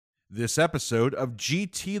This episode of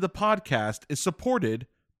GT the Podcast is supported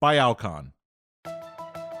by Alcon.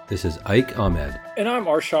 This is Ike Ahmed. And I'm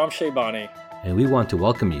Arsham Shaybani. And we want to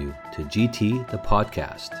welcome you to GT the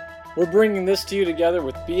Podcast. We're bringing this to you together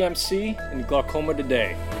with BMC and Glaucoma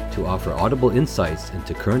Today, to offer audible insights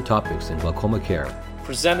into current topics in glaucoma care.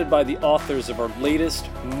 Presented by the authors of our latest,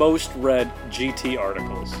 most read GT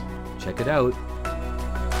articles. Check it out.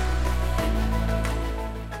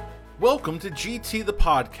 Welcome to GT the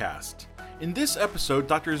Podcast. In this episode,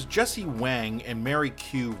 Drs. Jessie Wang and Mary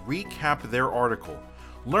Qiu recap their article,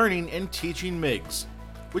 Learning and Teaching MIGS,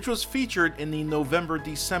 which was featured in the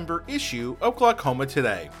November-December issue of Glaucoma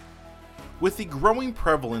Today. With the growing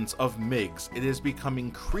prevalence of MIGS, it has become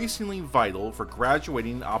increasingly vital for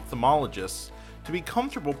graduating ophthalmologists to be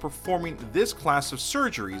comfortable performing this class of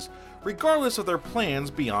surgeries, regardless of their plans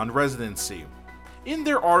beyond residency. In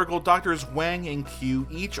their article, Drs. Wang and Qiu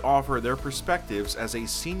each offer their perspectives as a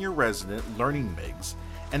senior resident learning MIGS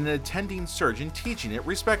and an attending surgeon teaching it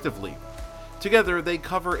respectively. Together, they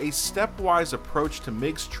cover a stepwise approach to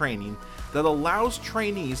MIGS training that allows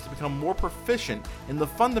trainees to become more proficient in the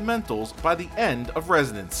fundamentals by the end of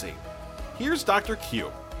residency. Here's Dr.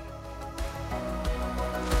 Qiu.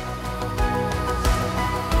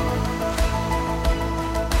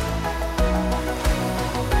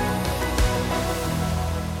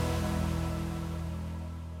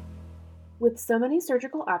 With so many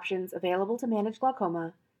surgical options available to manage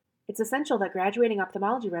glaucoma, it's essential that graduating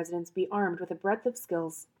ophthalmology residents be armed with a breadth of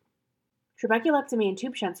skills. Trabeculectomy and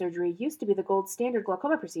tube shunt surgery used to be the gold standard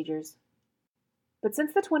glaucoma procedures. But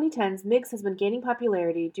since the 2010s, MIGS has been gaining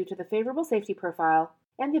popularity due to the favorable safety profile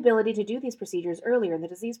and the ability to do these procedures earlier in the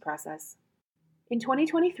disease process. In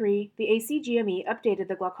 2023, the ACGME updated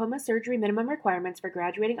the glaucoma surgery minimum requirements for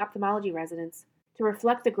graduating ophthalmology residents to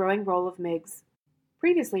reflect the growing role of MIGS.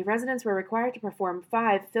 Previously, residents were required to perform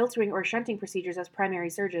 5 filtering or shunting procedures as primary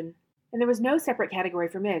surgeon, and there was no separate category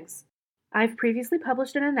for MIGS. I've previously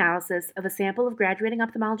published an analysis of a sample of graduating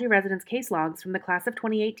ophthalmology residents' case logs from the class of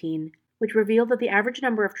 2018, which revealed that the average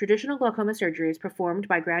number of traditional glaucoma surgeries performed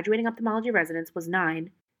by graduating ophthalmology residents was 9,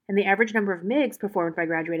 and the average number of MIGS performed by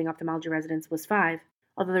graduating ophthalmology residents was 5,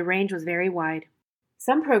 although the range was very wide.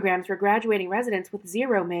 Some programs were graduating residents with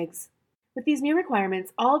 0 MIGS. With these new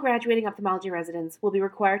requirements, all graduating ophthalmology residents will be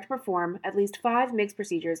required to perform at least 5 MIGS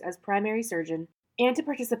procedures as primary surgeon and to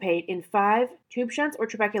participate in 5 tube shunts or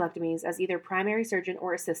trabeculectomies as either primary surgeon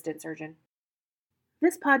or assistant surgeon.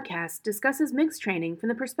 This podcast discusses MIGS training from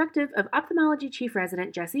the perspective of ophthalmology chief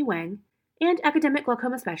resident Jessie Wang and academic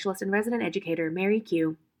glaucoma specialist and resident educator Mary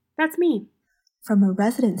Qiu. That's me. From a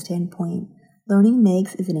resident standpoint, learning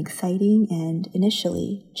MIGS is an exciting and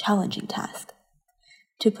initially challenging task.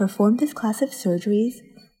 To perform this class of surgeries,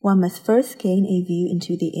 one must first gain a view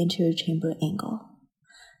into the anterior chamber angle.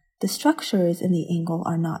 The structures in the angle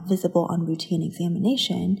are not visible on routine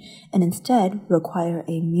examination and instead require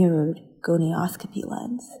a mirrored gonioscopy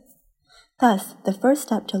lens. Thus, the first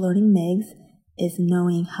step to learning MIGS is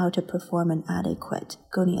knowing how to perform an adequate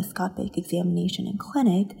gonioscopic examination in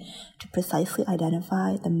clinic to precisely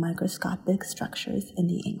identify the microscopic structures in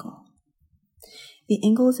the angle. The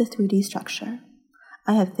angle is a 3D structure.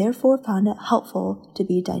 I have therefore found it helpful to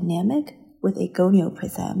be dynamic with a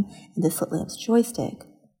gonioprism and the slit lamp's joystick,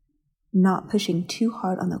 not pushing too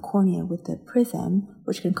hard on the cornea with the prism,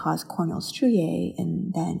 which can cause corneal striae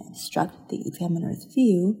and then obstruct the examiner's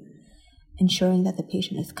view, ensuring that the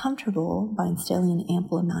patient is comfortable by instilling an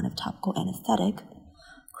ample amount of topical anesthetic,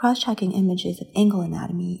 cross-checking images of angle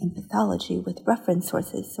anatomy and pathology with reference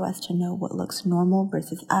sources so as to know what looks normal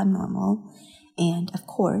versus abnormal, and, of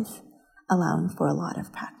course, allowing for a lot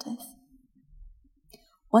of practice.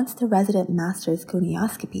 Once the resident masters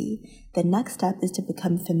gonioscopy, the next step is to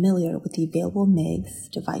become familiar with the available MIGS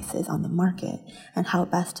devices on the market and how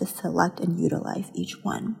best to select and utilize each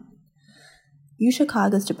one.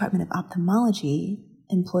 UChicago's Department of Ophthalmology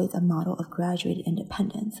employs a model of graduated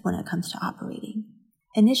independence when it comes to operating.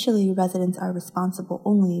 Initially, residents are responsible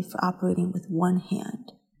only for operating with one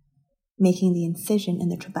hand, making the incision in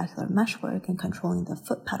the trabecular meshwork and controlling the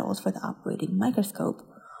foot pedals for the operating microscope,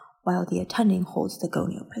 while the attending holds the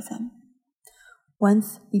gonioprism.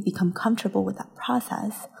 Once we become comfortable with that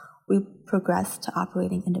process, we progress to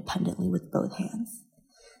operating independently with both hands.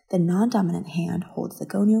 The non-dominant hand holds the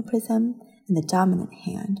gonioprism, and the dominant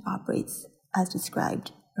hand operates as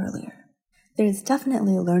described earlier. There is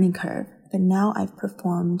definitely a learning curve, but now I've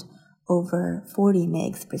performed over 40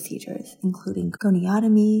 MIGS procedures, including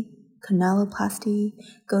goniotomy, canaloplasty,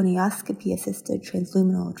 gonioscopy-assisted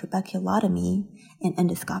transluminal trabeculotomy, and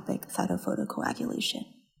endoscopic cytophotocoagulation.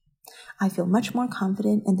 I feel much more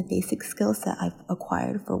confident in the basic skill set I've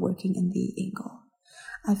acquired for working in the angle.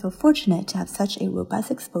 I feel fortunate to have such a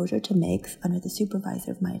robust exposure to MIGS under the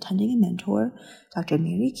supervisor of my attending and mentor, Dr.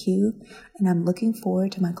 Mary Qiu, and I'm looking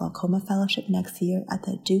forward to my glaucoma fellowship next year at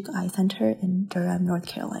the Duke Eye Center in Durham, North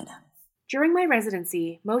Carolina. During my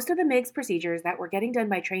residency, most of the MIGS procedures that were getting done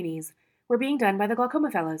by trainees were being done by the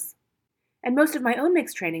glaucoma fellows. And most of my own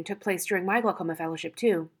MIGS training took place during my glaucoma fellowship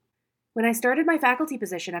too. When I started my faculty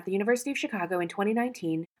position at the University of Chicago in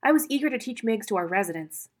 2019, I was eager to teach MIGS to our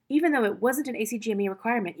residents, even though it wasn't an ACGME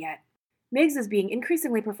requirement yet. MIGS is being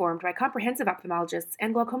increasingly performed by comprehensive ophthalmologists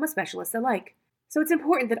and glaucoma specialists alike, so it's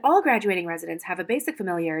important that all graduating residents have a basic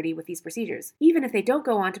familiarity with these procedures, even if they don't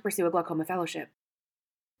go on to pursue a glaucoma fellowship.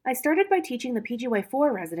 I started by teaching the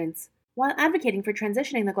PGY4 residents, while advocating for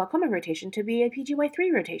transitioning the glaucoma rotation to be a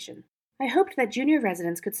PGY3 rotation. I hoped that junior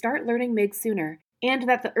residents could start learning MIGS sooner, and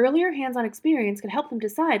that the earlier hands-on experience could help them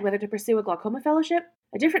decide whether to pursue a glaucoma fellowship,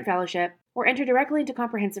 a different fellowship, or enter directly into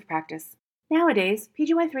comprehensive practice. Nowadays,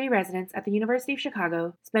 PGY3 residents at the University of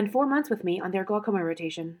Chicago spend 4 months with me on their glaucoma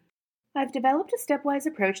rotation. I've developed a stepwise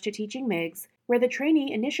approach to teaching MIGS, where the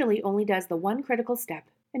trainee initially only does the one critical step,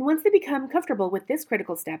 and once they become comfortable with this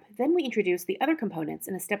critical step, then we introduce the other components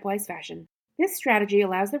in a stepwise fashion. This strategy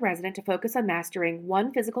allows the resident to focus on mastering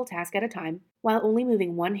one physical task at a time, while only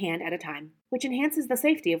moving one hand at a time, which enhances the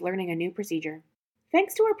safety of learning a new procedure.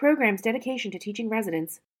 Thanks to our program's dedication to teaching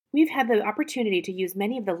residents, we've had the opportunity to use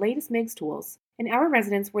many of the latest MIGS tools, and our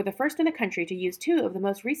residents were the first in the country to use 2 of the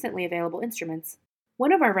most recently available instruments.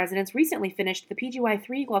 One of our residents recently finished the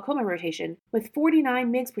PGY3 glaucoma rotation with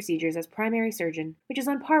 49 MIGS procedures as primary surgeon, which is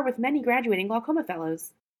on par with many graduating glaucoma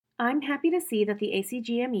fellows. I'm happy to see that the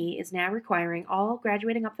ACGME is now requiring all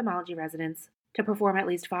graduating ophthalmology residents to perform at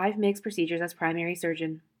least 5 MIGS procedures as primary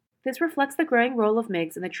surgeon. This reflects the growing role of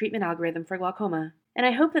MIGS in the treatment algorithm for glaucoma, and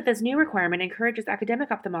I hope that this new requirement encourages academic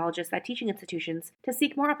ophthalmologists at teaching institutions to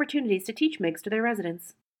seek more opportunities to teach MIGS to their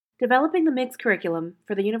residents. Developing the MIGS curriculum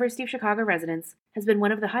for the University of Chicago residents has been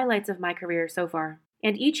one of the highlights of my career so far,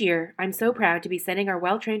 and each year I'm so proud to be sending our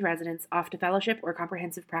well-trained residents off to fellowship or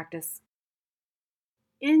comprehensive practice.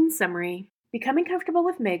 In summary, becoming comfortable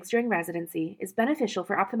with MIGS during residency is beneficial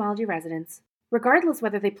for ophthalmology residents, regardless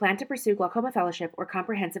whether they plan to pursue glaucoma fellowship or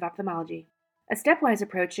comprehensive ophthalmology. A stepwise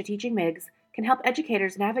approach to teaching MIGS can help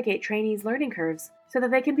educators navigate trainees' learning curves so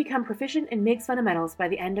that they can become proficient in MIGS fundamentals by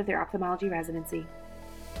the end of their ophthalmology residency.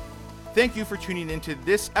 Thank you for tuning into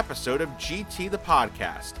this episode of GT the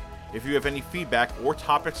Podcast. If you have any feedback or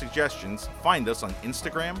topic suggestions, find us on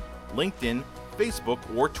Instagram, LinkedIn, Facebook,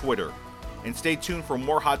 or Twitter. And stay tuned for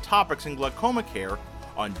more hot topics in glaucoma care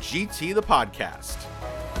on GT the Podcast.